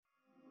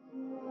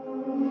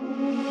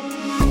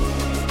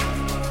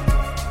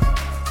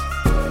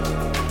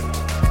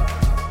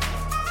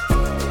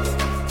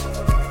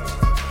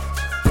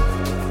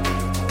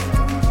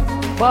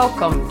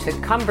Welcome to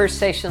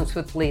Conversations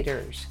with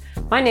Leaders.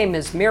 My name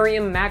is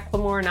Miriam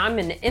McLemore, and I'm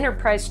an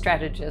Enterprise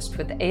Strategist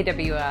with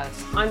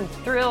AWS. I'm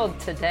thrilled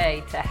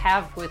today to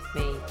have with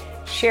me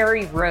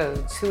Sheri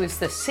Rhodes, who is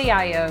the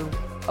CIO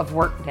of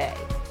Workday.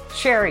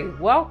 Sheri,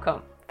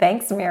 welcome.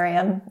 Thanks,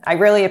 Miriam. I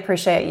really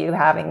appreciate you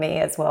having me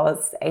as well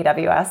as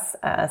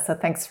AWS, so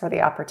thanks for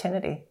the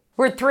opportunity.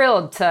 We're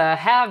thrilled to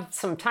have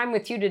some time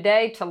with you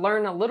today to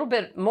learn a little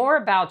bit more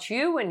about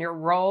you and your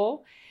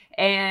role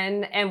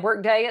and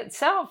Workday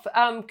itself.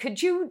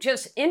 Could you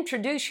just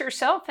introduce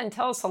yourself and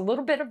tell us a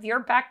little bit of your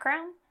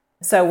background?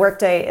 So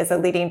Workday is a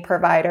leading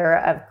provider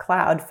of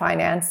cloud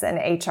finance and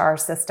HR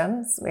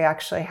systems. We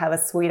actually have a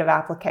suite of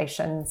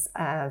applications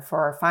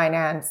for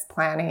finance,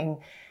 planning,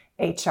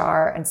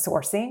 HR, and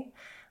sourcing.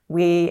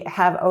 We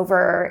have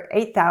over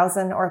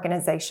 8,000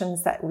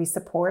 organizations that we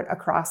support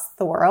across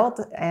the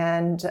world,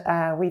 and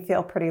we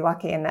feel pretty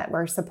lucky in that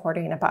we're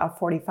supporting about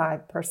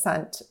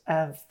 45%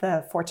 of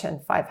the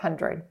Fortune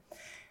 500.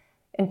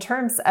 In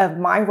terms of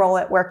my role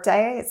at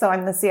Workday, so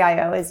I'm the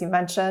CIO, as you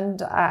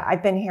mentioned.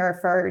 I've been here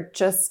for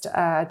just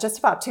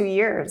about 2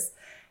 years.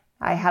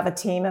 I have a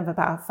team of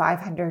about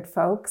 500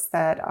 folks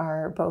that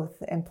are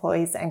both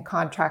employees and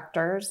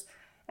contractors.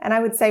 And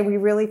I would say we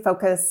really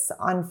focus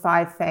on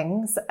 5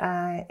 things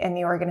in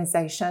the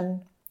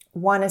organization.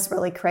 One is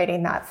really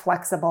creating that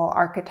flexible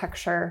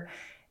architecture.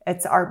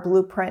 It's our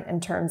blueprint in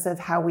terms of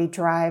how we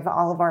drive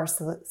all of our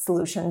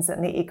solutions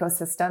in the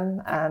ecosystem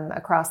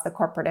across the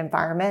corporate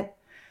environment.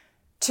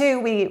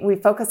 2, we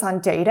focus on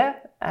data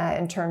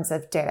in terms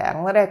of data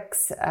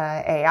analytics,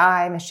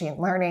 AI, machine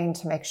learning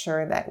to make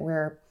sure that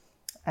we're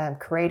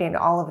creating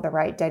all of the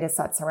right data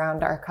sets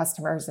around our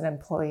customers and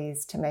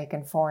employees to make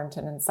informed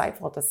and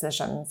insightful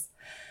decisions.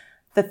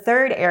 The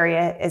third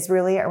area is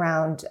really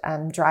around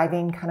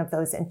driving kind of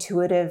those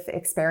intuitive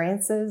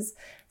experiences.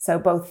 So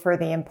both for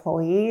the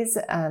employees,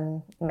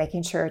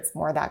 making sure it's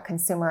more that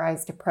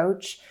consumerized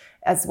approach,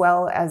 as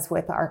well as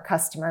with our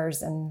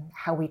customers and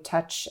how we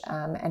touch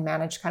and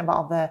manage kind of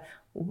all the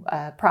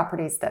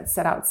properties that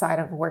sit outside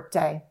of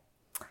Workday.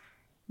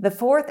 The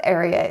fourth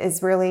area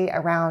is really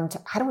around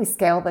how do we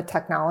scale the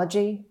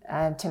technology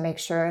to make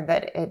sure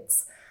that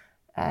it's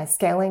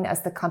scaling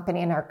as the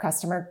company and our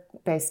customer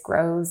base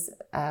grows,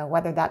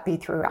 whether that be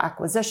through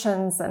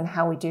acquisitions and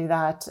how we do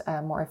that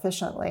more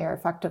efficiently or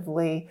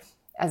effectively,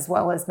 as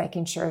well as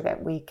making sure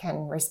that we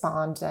can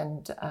respond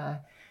and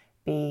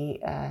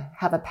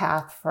have a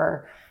path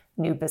for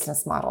new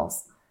business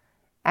models.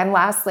 And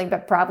lastly,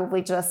 but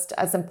probably just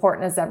as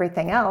important as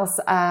everything else,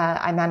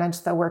 I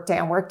manage the Workday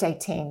on Workday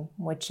team,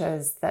 which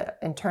is the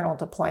internal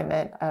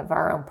deployment of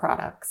our own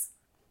products.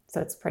 So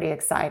it's pretty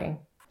exciting.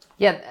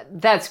 Yeah,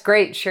 that's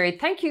great, Sheri.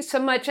 Thank you so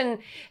much.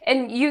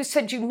 And you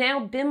said you've now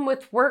been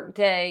with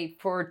Workday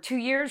for 2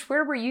 years.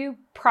 Where were you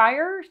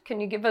prior? Can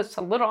you give us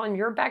a little on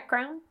your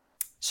background?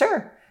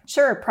 Sure.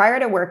 Prior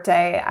to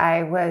Workday,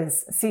 I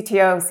was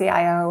CTO,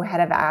 CIO, head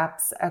of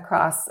apps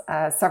across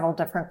several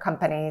different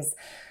companies,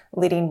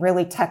 leading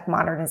really tech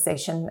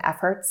modernization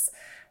efforts.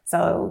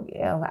 So,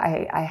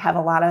 I have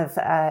a lot of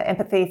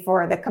empathy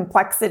for the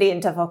complexity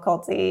and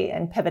difficulty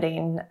in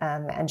pivoting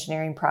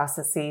engineering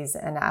processes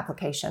and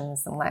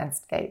applications and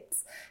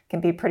landscapes. It can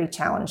be pretty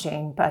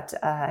challenging, but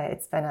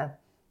it's been a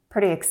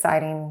pretty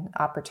exciting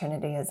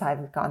opportunity as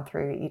I've gone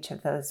through each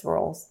of those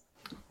roles.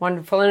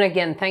 Wonderful. And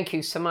again, thank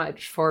you so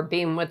much for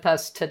being with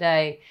us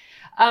today.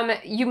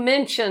 You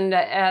mentioned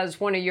as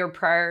one of your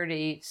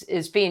priorities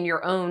is being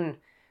your own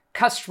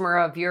customer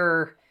of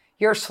your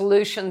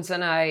solutions.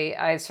 And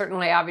I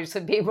certainly, obviously,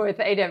 being with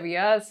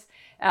AWS,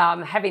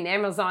 having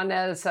Amazon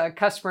as a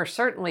customer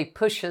certainly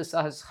pushes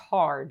us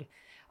hard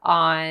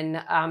on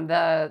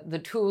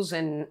the tools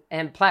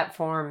and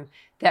platform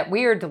that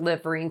we are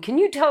delivering. Can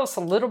you tell us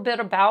a little bit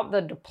about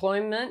the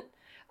deployment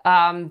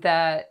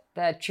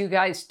that you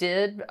guys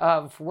did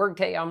of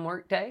Workday on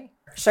Workday?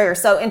 Sure.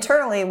 So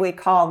internally, we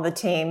call the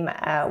team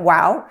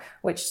WOW,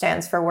 which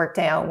stands for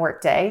Workday on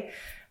Workday.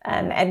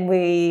 And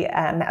we,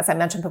 as I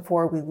mentioned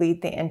before, we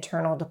lead the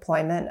internal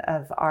deployment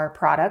of our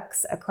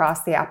products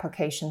across the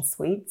application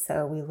suite.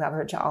 So we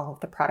leverage all of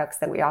the products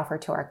that we offer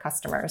to our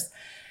customers.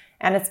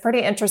 And it's pretty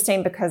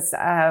interesting because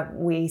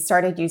we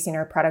started using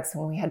our products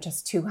when we had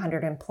just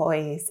 200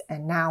 employees,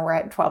 and now we're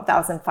at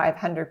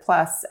 12,500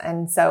 plus.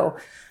 And so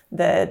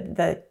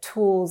the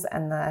tools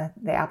and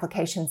the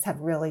applications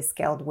have really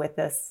scaled with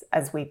us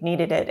as we've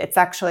needed it. It's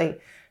actually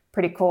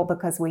pretty cool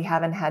because we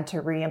haven't had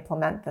to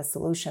re-implement the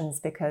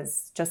solutions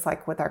because just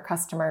like with our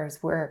customers,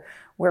 we're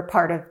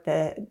part of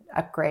the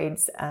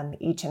upgrades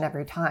each and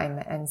every time.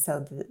 And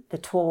so the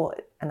tool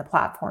and the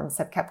platforms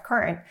have kept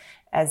current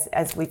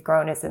as we've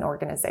grown as an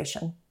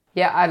organization.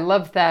 Yeah, I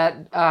love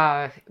that.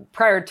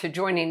 Prior to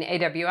joining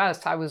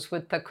AWS, I was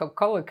with the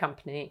Coca-Cola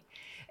Company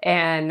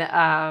and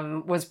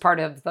was part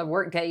of the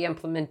Workday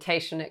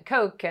implementation at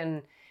Coke.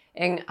 And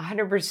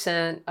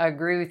 100%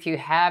 agree with you,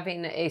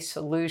 having a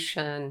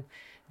solution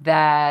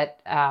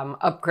that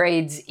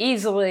upgrades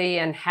easily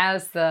and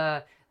has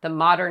the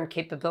modern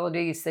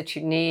capabilities that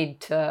you need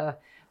to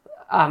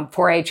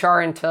for HR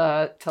and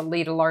to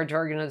lead a large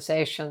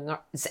organization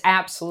is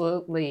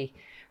absolutely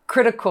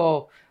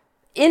critical.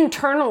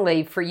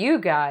 Internally for you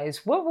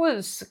guys, what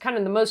was kind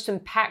of the most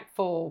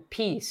impactful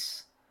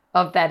piece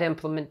of that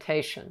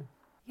implementation?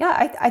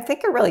 Yeah, I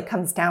think it really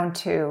comes down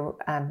to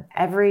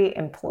every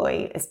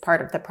employee is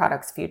part of the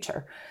product's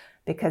future,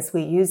 because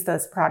we use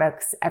those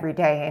products every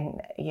day,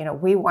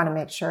 and we want to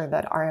make sure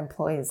that our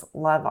employees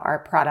love our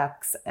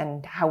products,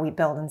 and how we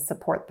build and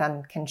support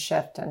them can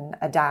shift and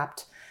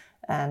adapt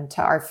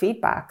to our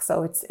feedback.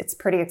 So it's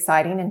pretty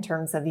exciting in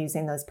terms of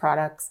using those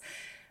products.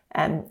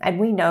 And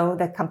we know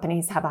that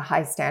companies have a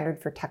high standard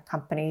for tech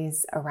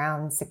companies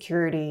around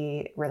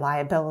security,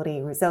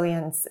 reliability,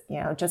 resilience,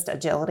 just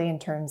agility in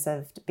terms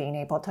of being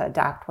able to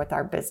adapt with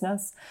our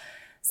business.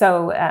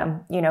 So,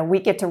 we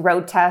get to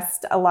road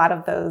test a lot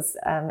of those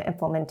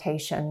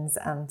implementations.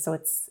 So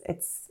it's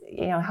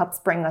helps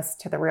bring us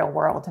to the real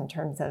world in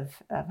terms of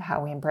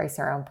how we embrace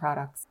our own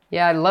products.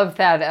 Yeah, I love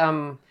that.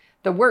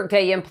 The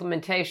Workday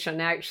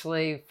implementation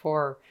actually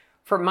for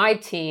my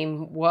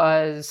team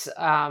was,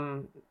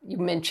 you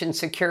mentioned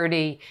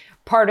security,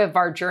 part of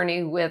our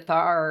journey with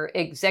our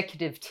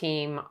executive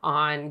team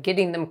on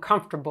getting them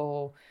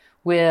comfortable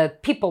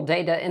with people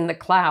data in the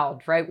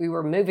cloud, right? We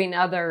were moving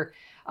other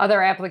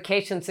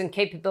applications and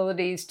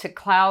capabilities to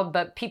cloud,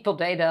 but people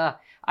data,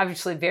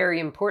 obviously very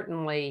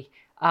importantly,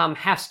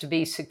 has to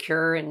be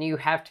secure, and you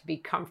have to be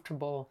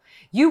comfortable.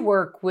 You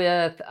work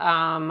with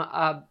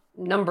a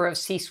number of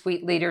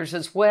C-suite leaders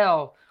as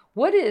well.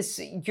 What is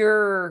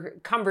your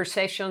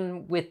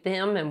conversation with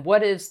them, and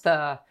what is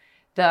the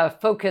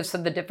focus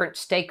of the different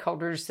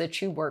stakeholders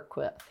that you work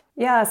with?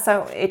 Yeah,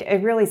 so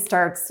it really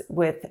starts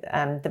with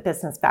the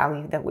business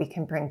value that we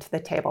can bring to the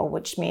table,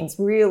 which means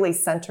really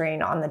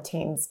centering on the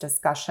team's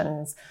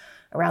discussions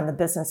around the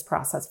business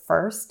process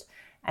first,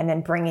 and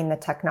then bringing the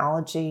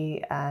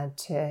technology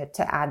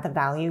to add the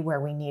value where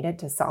we need it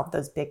to solve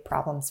those big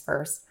problems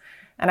first.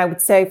 And I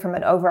would say from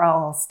an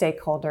overall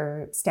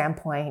stakeholder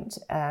standpoint,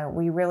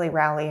 we really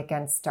rally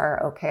against our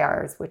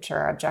OKRs, which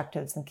are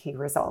objectives and key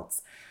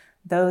results.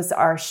 Those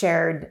are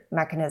shared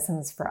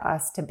mechanisms for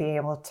us to be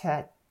able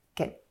to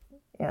get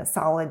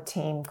solid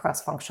team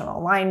cross-functional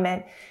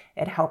alignment.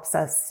 It helps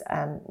us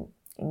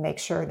make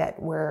sure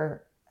that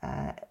we're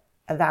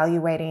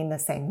evaluating the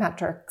same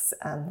metrics,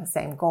 the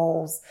same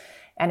goals,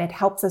 and it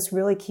helps us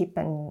really keep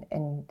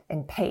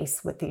in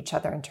pace with each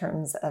other in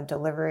terms of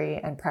delivery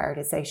and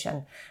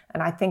prioritization.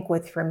 And I think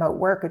with remote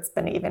work, it's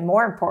been even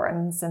more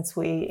important since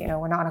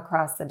we're not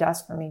across the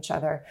desk from each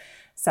other.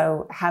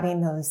 So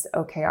having those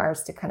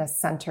OKRs to kind of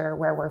center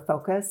where we're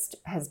focused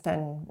has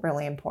been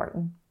really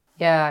important.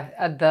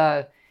 Yeah,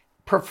 the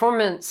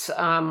performance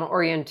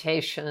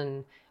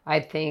orientation,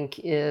 I think,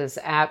 is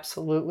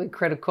absolutely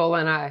critical.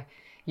 And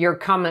your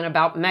comment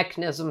about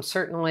mechanisms,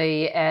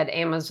 certainly at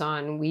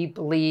Amazon, we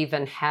believe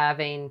in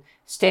having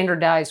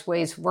standardized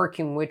ways of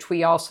working, which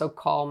we also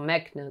call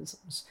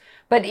mechanisms.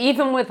 But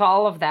even with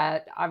all of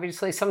that,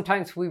 obviously,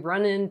 sometimes we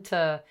run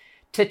into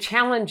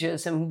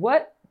challenges. And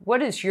what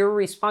is your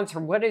response,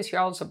 or what is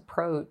y'all's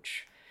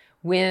approach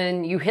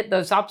when you hit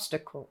those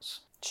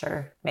obstacles?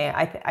 Sure.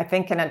 I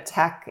think in a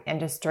tech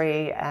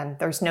industry,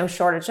 there's no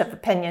shortage of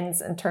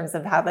opinions in terms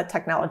of how the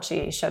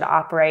technology should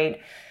operate.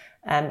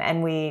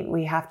 And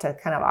we have to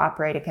kind of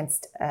operate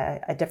against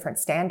a different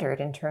standard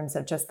in terms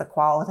of just the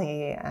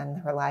quality and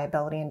the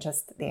reliability and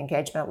just the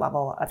engagement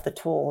level of the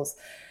tools.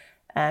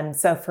 And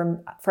so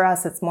for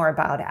us, it's more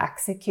about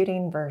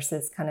executing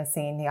versus kind of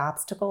seeing the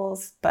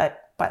obstacles. But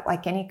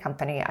like any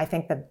company, I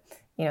think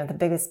the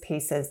biggest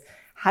piece is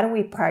how do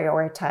we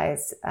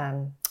prioritize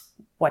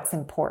what's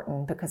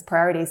important, because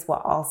priorities will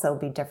also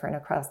be different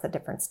across the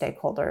different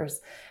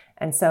stakeholders.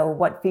 And so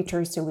what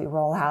features do we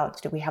roll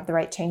out? Do we have the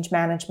right change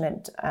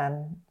management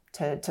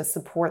to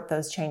support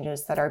those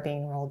changes that are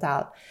being rolled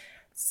out?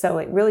 So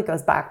it really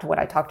goes back to what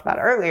I talked about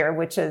earlier,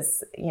 which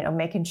is,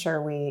 making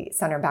sure we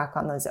center back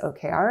on those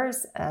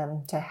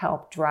OKRs to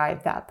help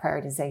drive that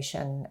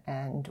prioritization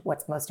and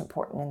what's most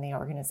important in the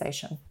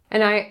organization.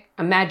 And I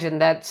imagine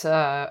that's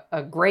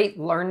a great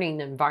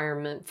learning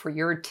environment for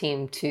your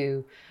team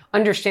to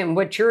understand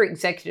what your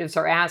executives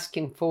are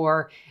asking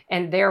for,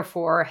 and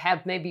therefore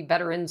have maybe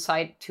better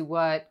insight to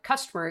what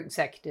customer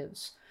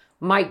executives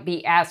might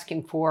be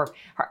asking for.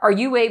 Are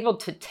you able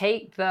to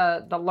take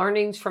the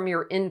learnings from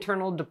your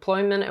internal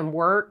deployment and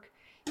work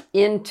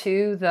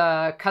into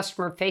the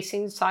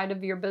customer-facing side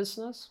of your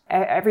business?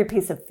 Every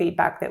piece of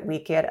feedback that we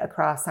get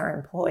across our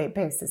employee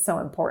base is so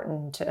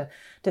important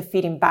to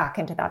feeding back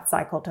into that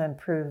cycle to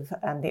improve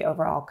the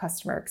overall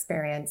customer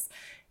experience.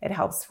 It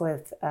helps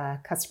with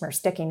customer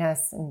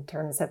stickiness in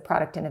terms of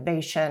product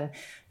innovation,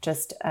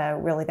 just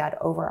really that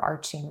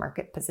overarching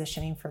market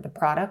positioning for the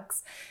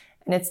products.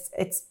 And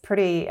it's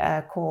pretty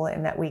cool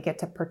in that we get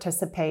to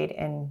participate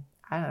in,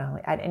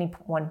 at any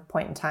one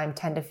point in time,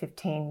 10 to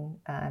 15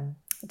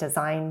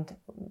 designed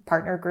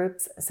partner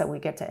groups. So we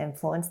get to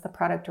influence the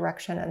product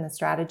direction and the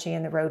strategy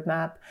and the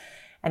roadmap.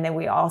 And then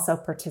we also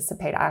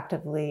participate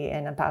actively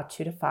in about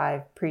 2 to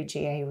 5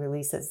 pre-GA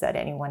releases at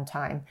any one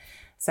time.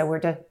 So we're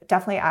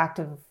definitely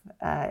active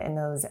in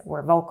those.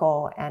 We're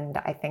vocal, and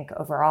I think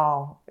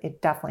overall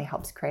it definitely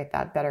helps create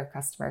that better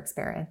customer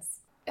experience.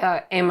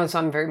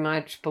 Amazon very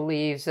much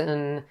believes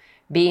in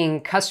being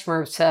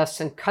customer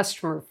obsessed and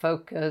customer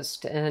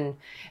focused, and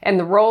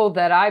the role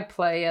that I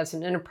play as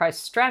an enterprise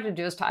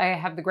strategist, I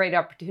have the great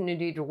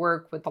opportunity to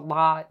work with a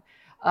lot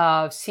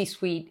of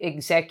C-suite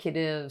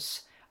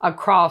executives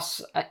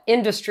across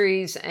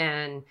industries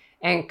and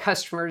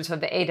customers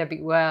of the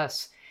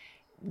AWS.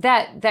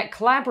 That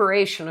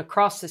collaboration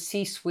across the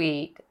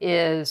C-suite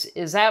is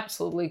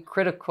absolutely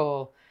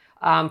critical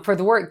for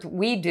the work that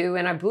we do,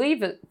 and I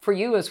believe it for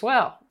you as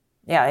well.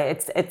 Yeah,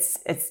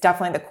 it's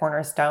definitely the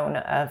cornerstone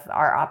of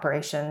our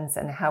operations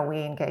and how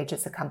we engage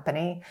as a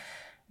company.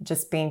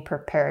 Just being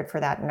prepared for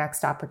that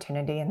next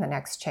opportunity and the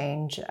next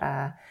change.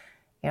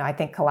 I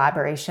think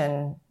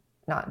collaboration,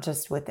 not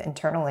just with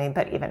internally,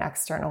 but even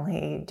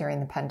externally during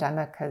the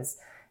pandemic has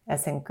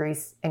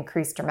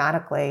increased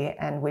dramatically,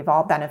 and we've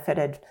all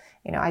benefited.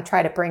 I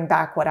try to bring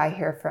back what I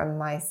hear from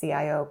my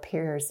CIO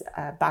peers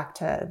back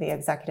to the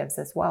executives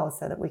as well,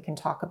 so that we can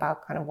talk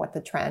about kind of what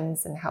the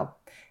trends and how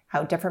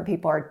different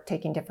people are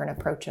taking different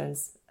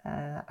approaches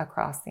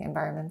across the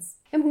environments.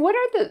 And what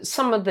are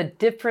some of the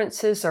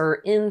differences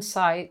or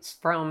insights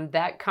from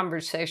that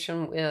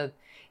conversation with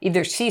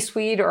either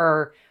C-suite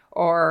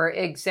or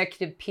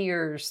executive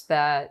peers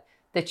that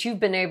you've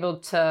been able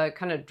to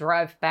kind of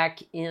drive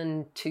back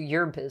into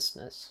your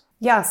business?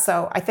 Yeah,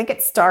 so I think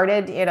it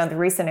started, the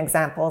recent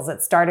examples,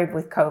 it started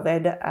with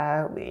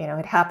COVID.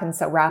 It happened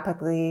so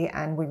rapidly,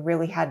 and we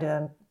really had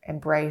to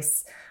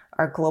embrace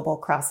our global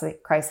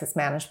crisis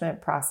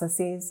management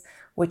processes,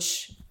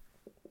 which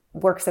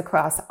works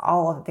across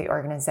all of the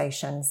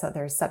organizations. So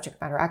there's subject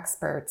matter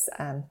experts,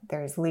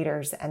 there's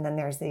leaders, and then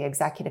there's the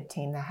executive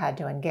team that had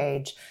to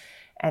engage.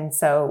 And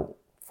so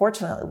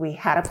fortunately, we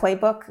had a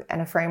playbook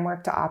and a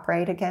framework to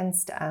operate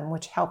against,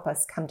 which helped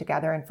us come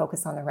together and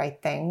focus on the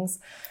right things.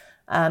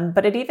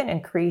 But it even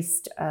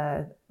increased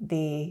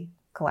the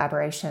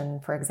collaboration,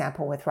 for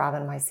example, with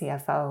Robin, my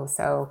CFO.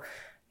 So,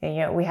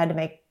 we had to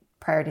make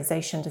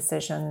prioritization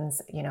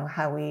decisions,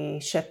 how we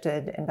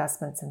shifted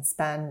investments and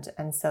spend.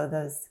 And so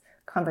those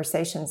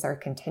conversations are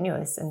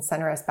continuous and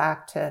center us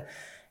back to,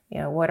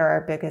 what are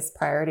our biggest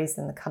priorities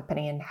in the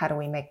company and how do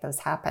we make those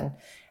happen,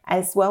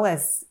 as well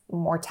as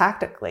more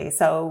tactically.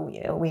 So,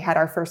 we had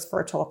our first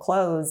virtual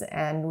close,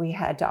 and we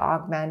had to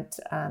augment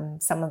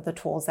some of the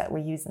tools that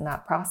we use in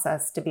that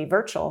process to be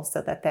virtual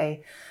so that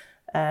they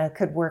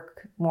could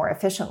work more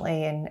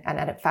efficiently and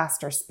at a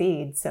faster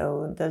speed.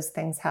 So those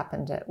things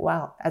happened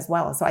as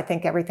well. So I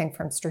think everything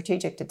from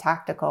strategic to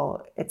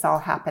tactical, it's all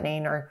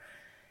happening. Or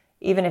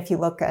even if you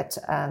look at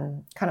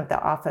kind of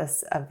the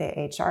office of the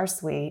HR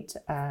suite,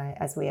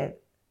 as we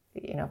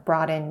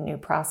brought in new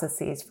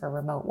processes for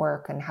remote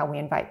work and how we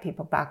invite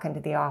people back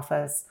into the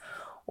office,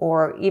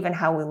 or even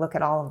how we look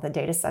at all of the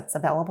data sets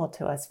available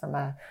to us from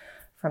a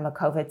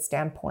COVID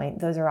standpoint.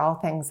 Those are all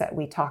things that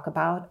we talk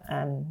about,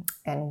 and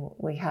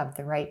we have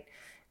the right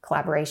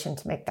collaboration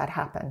to make that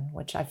happen,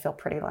 which I feel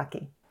pretty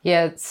lucky.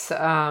 Yeah, it's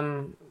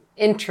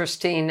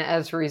interesting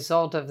as a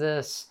result of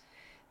this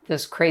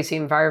crazy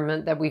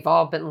environment that we've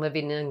all been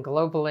living in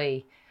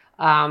globally.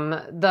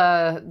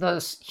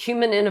 Those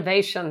human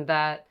innovation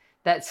that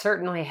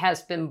certainly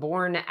has been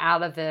born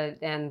out of it,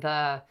 and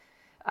the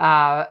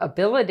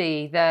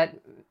ability that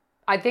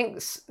I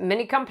think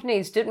many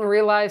companies didn't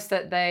realize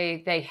that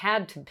they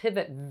had to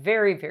pivot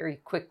very, very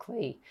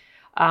quickly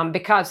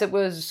because it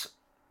was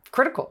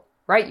critical,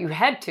 right? You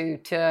had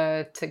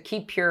to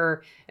keep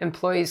your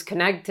employees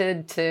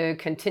connected, to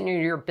continue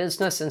your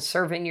business and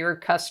serving your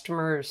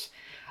customers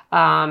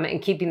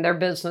and keeping their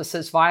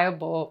businesses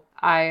viable.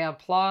 I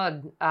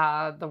applaud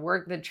the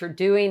work that you're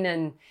doing,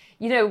 and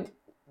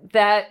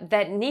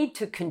that need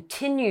to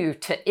continue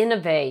to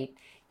innovate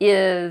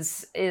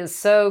is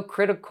so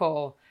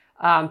critical.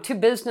 To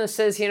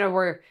businesses,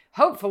 we're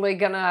hopefully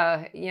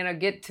gonna,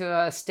 get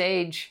to a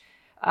stage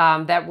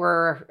that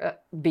we're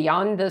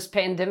beyond this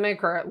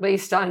pandemic, or at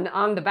least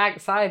on the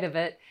backside of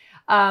it.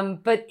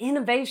 But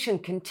innovation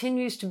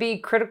continues to be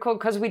critical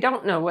because we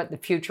don't know what the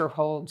future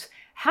holds.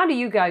 How do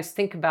you guys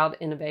think about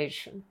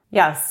innovation?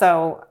 Yeah,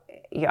 so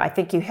I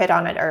think you hit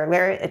on it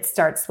earlier. It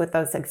starts with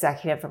those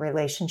executive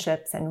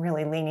relationships and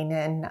really leaning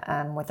in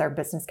with our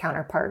business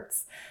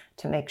counterparts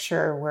to make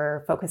sure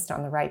we're focused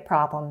on the right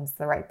problems,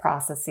 the right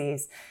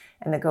processes,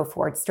 and the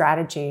go-forward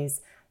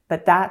strategies.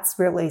 But that's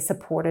really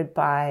supported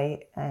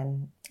by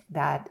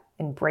that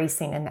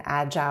embracing an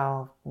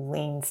agile,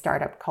 lean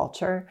startup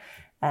culture,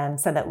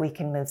 so that we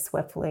can move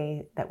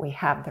swiftly, that we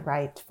have the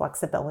right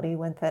flexibility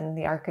within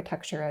the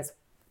architecture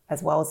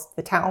as well as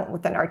the talent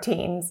within our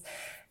teams.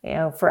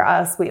 For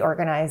us, we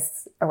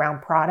organize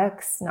around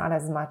products, not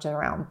as much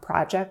around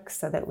projects,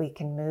 so that we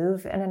can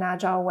move in an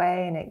agile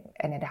way,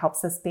 and it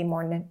helps us be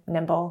more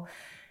nimble.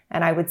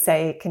 And I would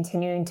say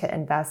continuing to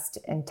invest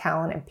in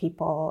talent and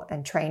people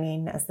and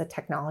training as the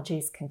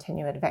technologies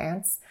continue to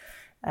advance,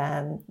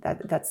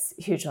 that's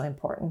hugely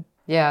important.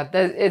 Yeah,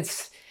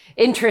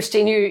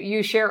 Interesting.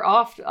 You share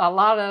off a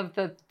lot of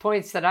the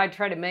points that I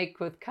try to make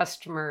with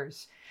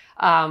customers.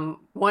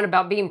 One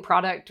about being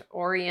product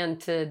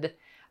oriented,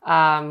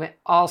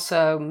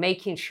 also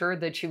making sure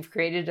that you've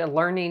created a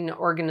learning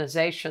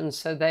organization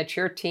so that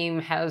your team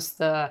has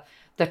the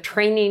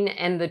training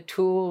and the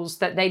tools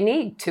that they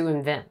need to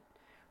invent,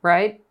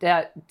 right?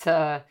 That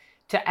to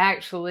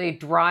actually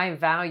drive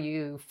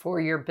value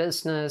for your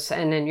business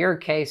and in your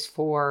case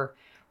for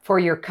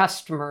your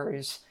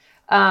customers.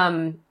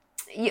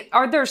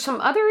 Are there some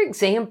other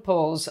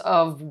examples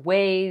of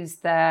ways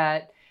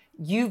that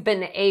you've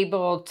been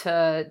able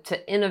to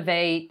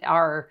innovate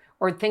or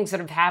things that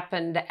have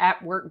happened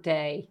at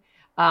Workday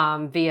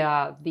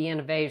via the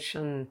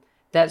innovation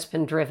that's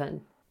been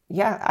driven?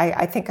 Yeah,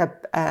 I think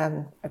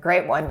a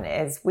great one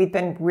is we've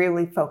been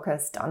really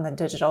focused on the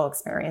digital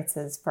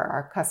experiences for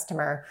our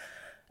customer,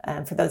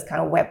 for those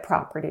kind of web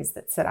properties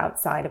that sit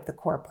outside of the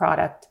core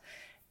product.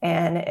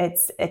 And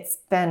it's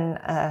been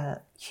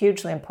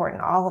hugely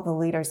important. All of the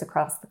leaders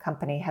across the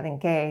company have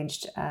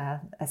engaged.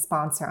 A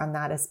sponsor on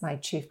that is my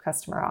Chief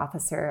Customer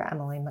Officer,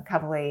 Emily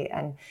McCovely.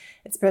 And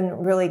it's been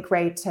really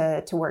great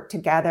to work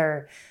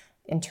together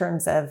in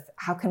terms of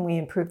how can we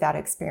improve that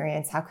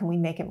experience? How can we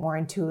make it more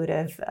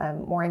intuitive,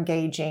 more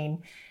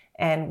engaging?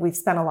 And we've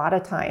spent a lot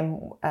of time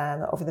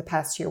over the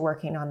past year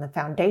working on the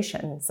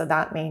foundation. So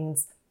that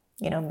means,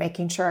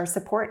 making sure our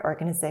support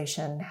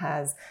organization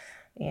has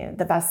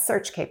the best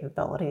search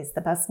capabilities,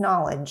 the best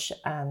knowledge.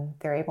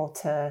 They're able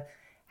to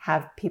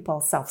have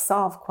people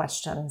self-solve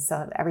questions so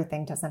that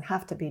everything doesn't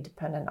have to be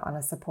dependent on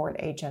a support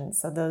agent.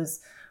 So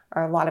those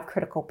are a lot of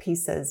critical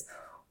pieces.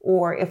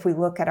 Or if we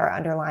look at our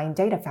underlying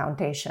data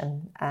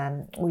foundation,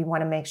 we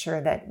want to make sure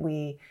that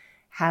we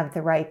have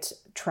the right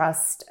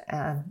trust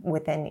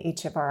within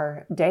each of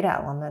our data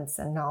elements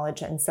and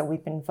knowledge. And so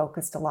we've been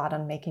focused a lot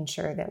on making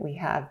sure that we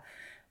have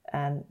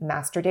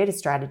master data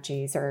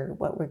strategies, or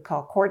what we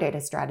call core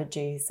data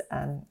strategies,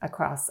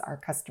 across our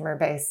customer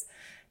base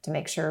to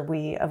make sure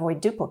we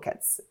avoid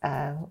duplicates,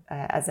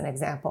 as an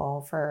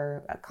example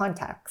for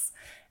contacts.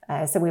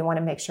 So we want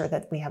to make sure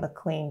that we have a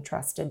clean,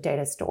 trusted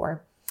data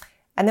store.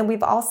 And then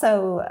we've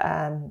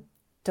also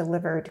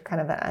delivered kind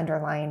of an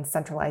underlying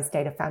centralized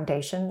data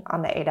foundation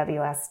on the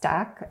AWS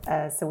stack.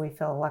 So we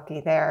feel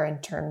lucky there in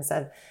terms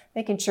of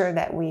making sure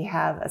that we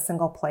have a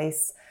single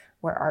place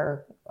where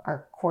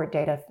our core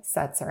data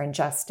sets are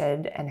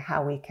ingested and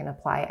how we can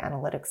apply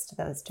analytics to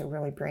those to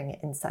really bring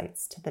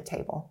insights to the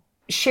table.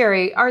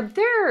 Sheri, are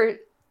there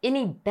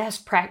any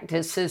best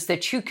practices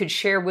that you could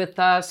share with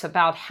us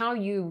about how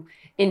you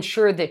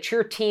ensure that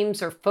your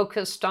teams are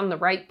focused on the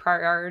right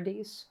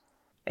priorities?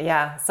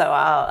 Yeah, so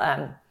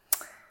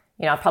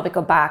I'll probably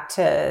go back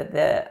to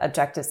the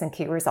objectives and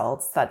key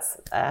results.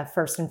 That's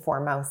first and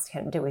foremost.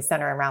 Do we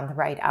center around the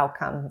right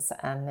outcomes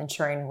and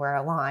ensuring we're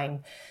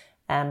aligned?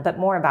 But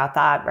more about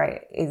that,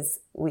 right, is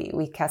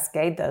we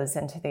cascade those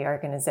into the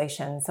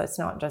organization. So it's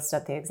not just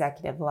at the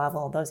executive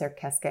level. Those are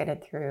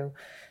cascaded through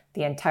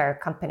the entire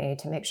company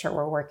to make sure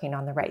we're working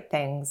on the right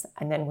things.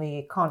 And then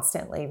we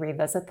constantly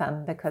revisit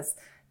them because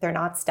they're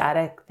not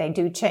static. They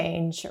do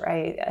change,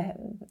 right?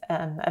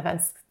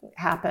 Events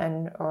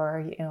happen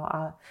or,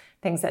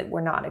 things that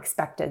were not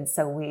expected.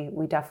 So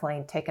we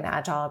definitely take an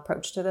agile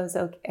approach to those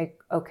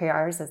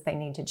OKRs as they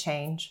need to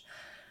change.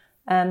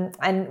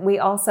 And we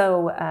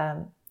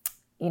also,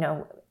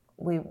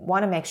 we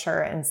want to make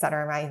sure and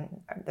center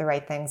the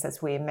right things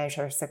as we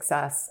measure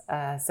success.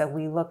 So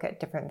we look at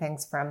different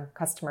things from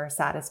customer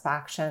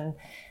satisfaction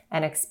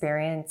and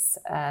experience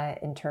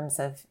in terms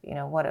of,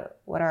 what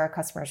do our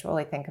customers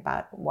really think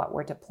about what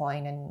we're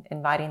deploying, and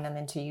inviting them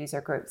into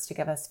user groups to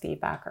give us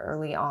feedback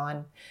early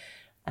on.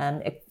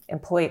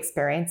 Employee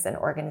experience and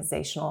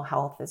organizational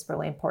health is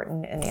really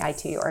important in the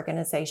IT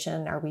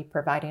organization. Are we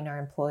providing our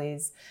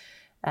employees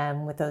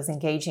with those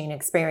engaging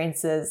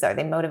experiences? Are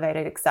they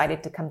motivated,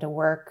 excited to come to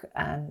work?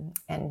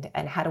 And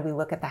how do we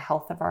look at the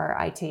health of our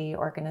IT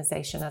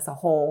organization as a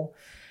whole?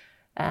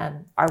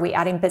 Are we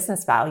adding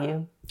business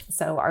value?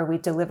 So are we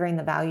delivering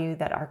the value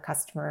that our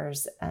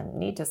customers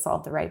need to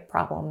solve the right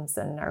problems?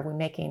 And are we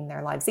making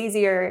their lives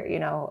easier,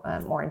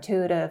 more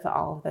intuitive,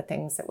 all of the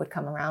things that would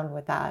come around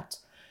with that?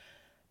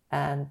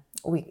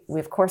 We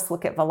of course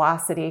look at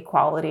velocity,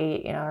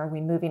 quality, are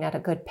we moving at a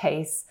good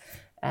pace?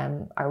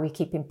 Are we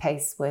keeping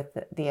pace with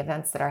the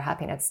events that are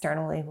happening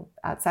externally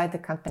outside the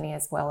company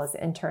as well as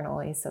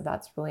internally? So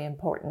that's really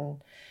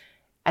important.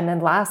 And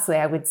then lastly,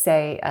 I would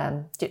say,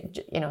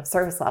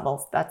 service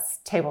levels, that's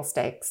table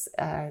stakes.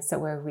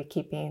 So are we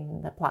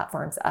keeping the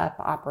platforms up,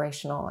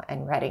 operational,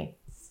 and ready?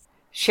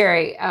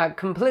 Sheri,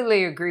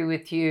 completely agree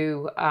with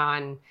you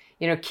on,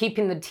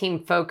 keeping the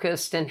team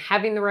focused and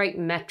having the right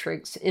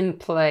metrics in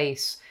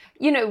place.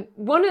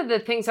 One of the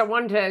things I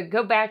wanted to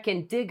go back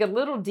and dig a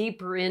little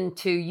deeper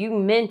into, you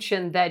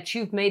mentioned that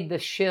you've made the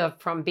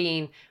shift from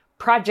being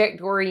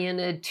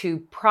project-oriented to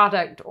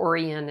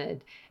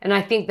product-oriented. And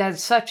I think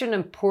that's such an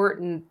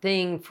important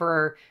thing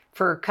for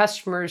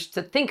customers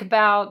to think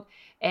about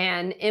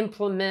and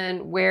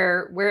implement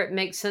where it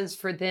makes sense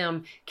for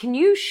them. Can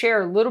you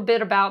share a little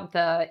bit about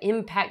the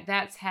impact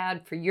that's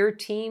had for your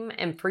team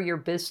and for your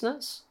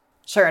business?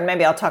 Sure, and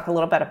maybe I'll talk a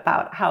little bit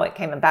about how it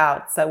came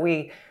about. So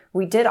we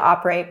did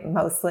operate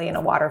mostly in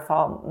a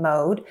waterfall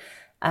mode,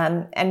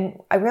 and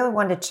I really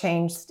wanted to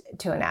change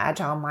to an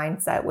agile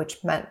mindset,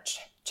 which meant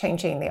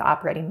changing the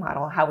operating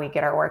model, how we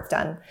get our work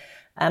done.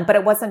 But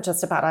it wasn't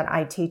just about an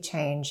IT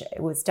change.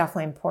 It was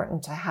definitely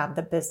important to have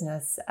the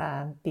business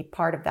be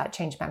part of that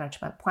change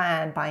management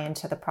plan, buy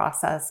into the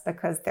process,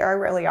 because there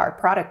really are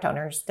product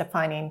owners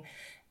defining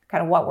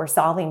kind of what we're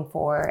solving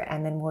for,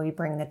 and then we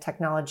bring the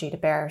technology to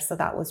bear. So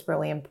that was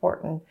really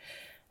important.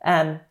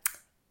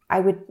 I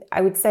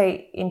would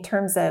say in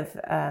terms of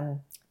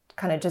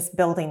kind of just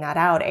building that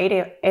out,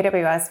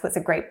 AWS was a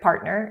great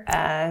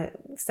partner.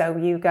 So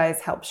you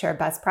guys helped share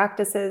best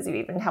practices. You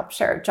even helped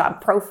share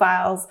job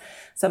profiles.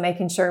 So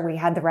making sure we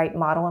had the right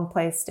model in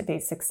place to be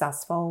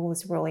successful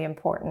was really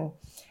important.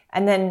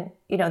 And then,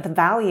 the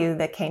value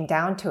that came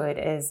down to it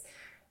is,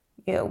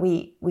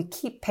 we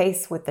keep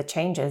pace with the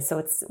changes.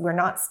 So we're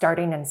not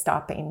starting and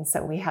stopping.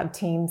 So we have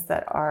teams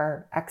that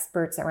are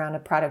experts around a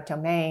product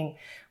domain.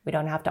 We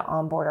don't have to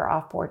onboard or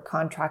offboard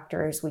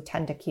contractors. We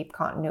tend to keep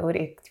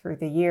continuity through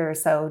the year.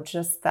 So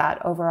just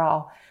that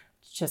overall,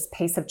 just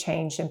pace of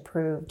change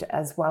improved,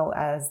 as well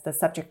as the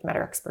subject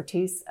matter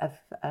expertise of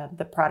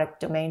the product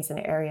domains and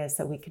areas,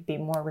 so we could be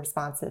more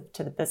responsive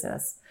to the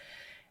business.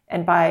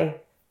 And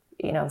by,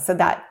 so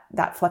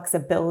that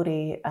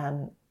flexibility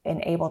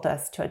enabled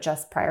us to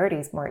adjust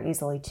priorities more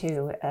easily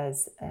too,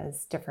 as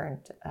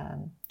different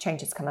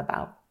changes come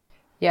about.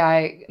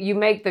 Yeah, you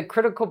make the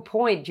critical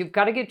point. You've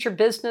got to get your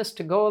business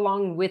to go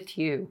along with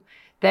you.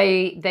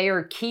 They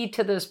are key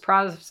to this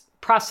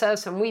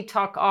process, and we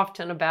talk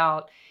often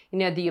about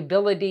the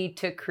ability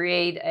to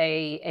create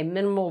a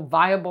minimal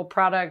viable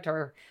product,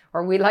 or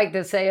we like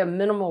to say a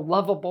minimal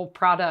lovable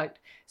product,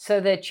 so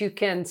that you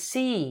can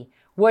see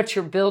what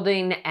you're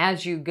building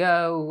as you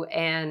go,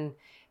 and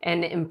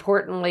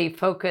importantly,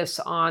 focus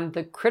on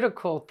the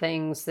critical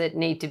things that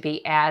need to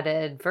be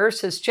added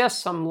versus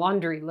just some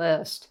laundry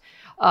list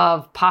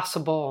of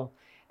possible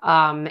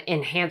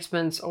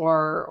enhancements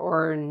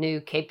or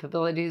new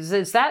capabilities.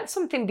 Is that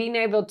something, being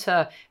able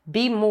to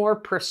be more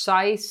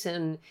precise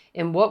in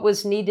what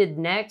was needed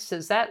next?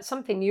 Is that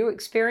something you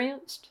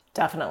experienced?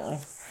 Definitely.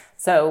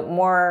 So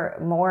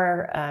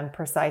more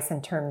precise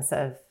in terms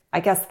of, I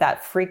guess,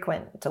 that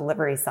frequent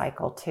delivery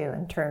cycle too,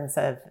 in terms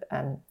of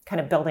kind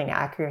of building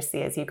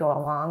accuracy as you go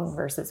along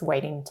versus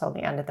waiting till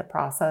the end of the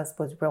process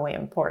was really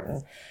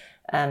important.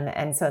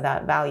 And so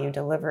that value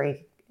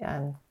delivery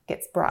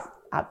gets brought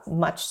up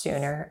much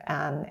sooner,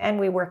 and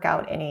we work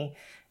out any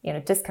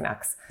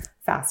disconnects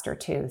faster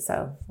too.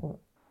 So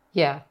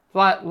yeah,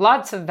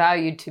 lots of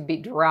value to be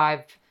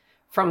derived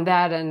from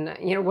that.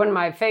 And one of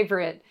my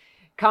favorite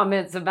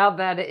comments about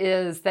that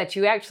is that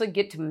you actually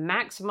get to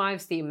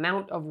maximize the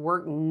amount of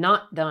work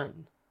not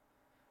done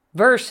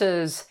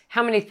versus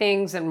how many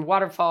things in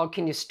waterfall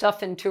can you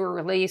stuff into a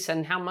release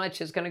and how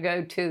much is going to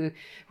go to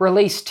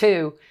release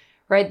 2.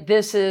 Right?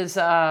 This is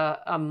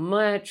a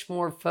much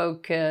more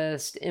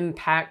focused,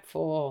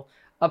 impactful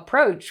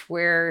approach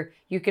where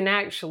you can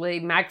actually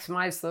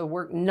maximize the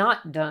work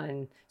not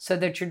done so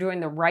that you're doing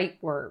the right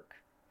work,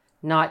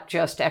 not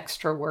just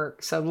extra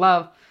work. So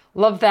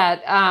love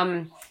that.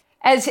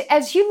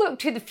 As you look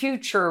to the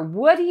future,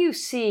 what do you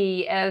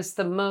see as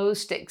the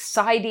most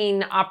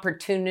exciting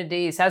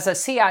opportunities as a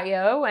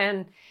CIO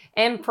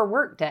and for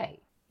Workday?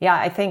 Yeah,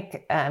 I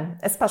think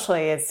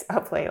especially as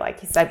hopefully,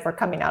 like you said, we're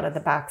coming out of the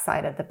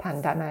backside of the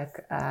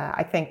pandemic.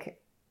 I think,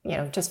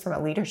 just from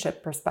a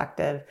leadership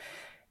perspective,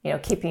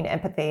 keeping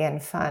empathy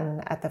and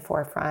fun at the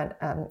forefront.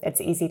 It's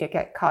easy to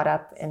get caught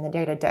up in the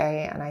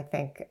day-to-day, and I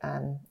think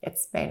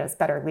it's made us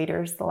better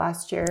leaders the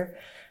last year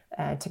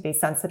to be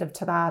sensitive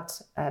to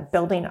that.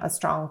 Building a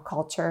strong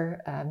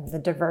culture, the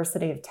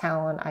diversity of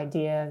talent,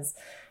 ideas,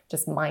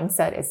 just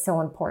mindset is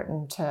so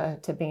important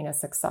to being a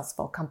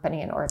successful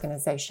company and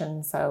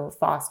organization. So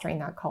fostering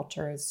that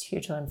culture is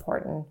hugely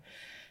important.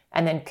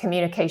 And then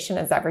communication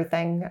is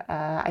everything.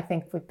 I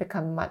think we've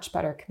become much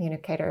better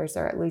communicators,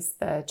 or at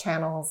least the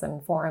channels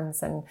and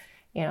forums and,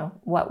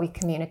 what we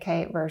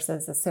communicate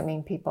versus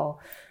assuming people,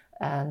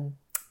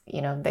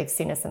 they've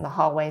seen us in the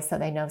hallway, so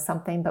they know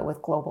something. But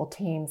with global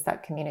teams,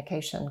 that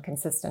communication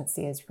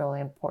consistency is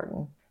really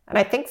important. And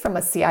I think from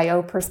a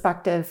CIO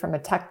perspective, from a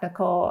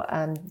technical,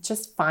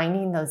 just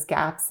finding those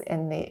gaps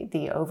in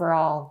the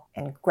overall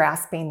and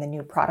grasping the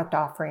new product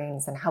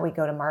offerings and how we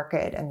go to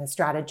market and the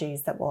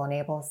strategies that will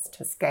enable us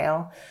to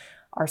scale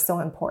are so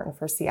important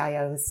for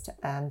CIOs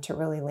to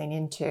really lean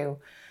into,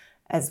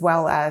 as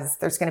well as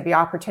there's going to be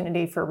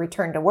opportunity for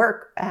return to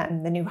work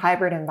and the new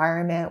hybrid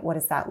environment. What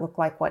does that look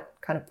like? What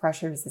kind of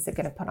pressures is it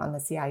going to put on the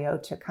CIO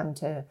to come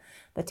to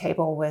the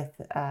table with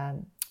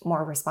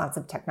more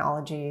responsive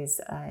technologies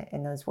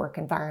in those work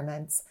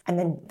environments? And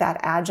then that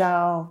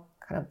agile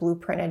kind of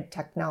blueprinted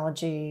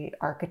technology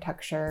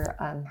architecture,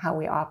 how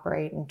we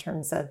operate in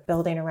terms of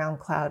building around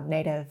cloud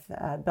native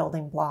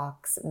building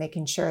blocks,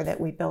 making sure that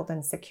we build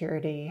in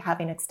security,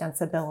 having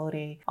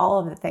extensibility, all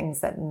of the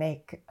things that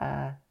make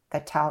the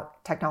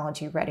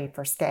technology ready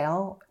for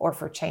scale or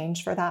for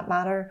change for that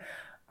matter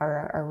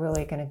are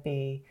really going to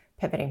be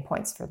pivoting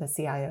points for the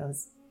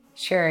CIOs.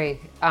 Sheri,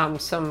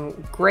 some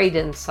great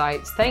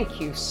insights.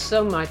 Thank you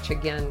so much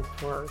again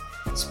for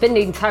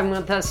spending time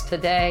with us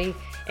today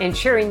and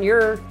sharing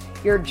your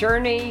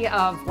journey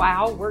of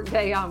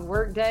Workday on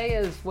Workday,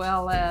 as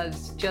well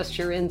as just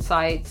your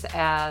insights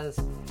as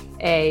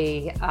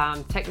a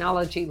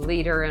technology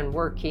leader and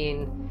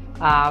working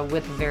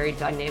with a very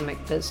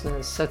dynamic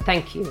business. So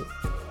thank you.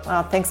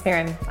 Well, thanks,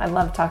 Miriam. I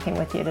love talking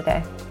with you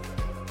today.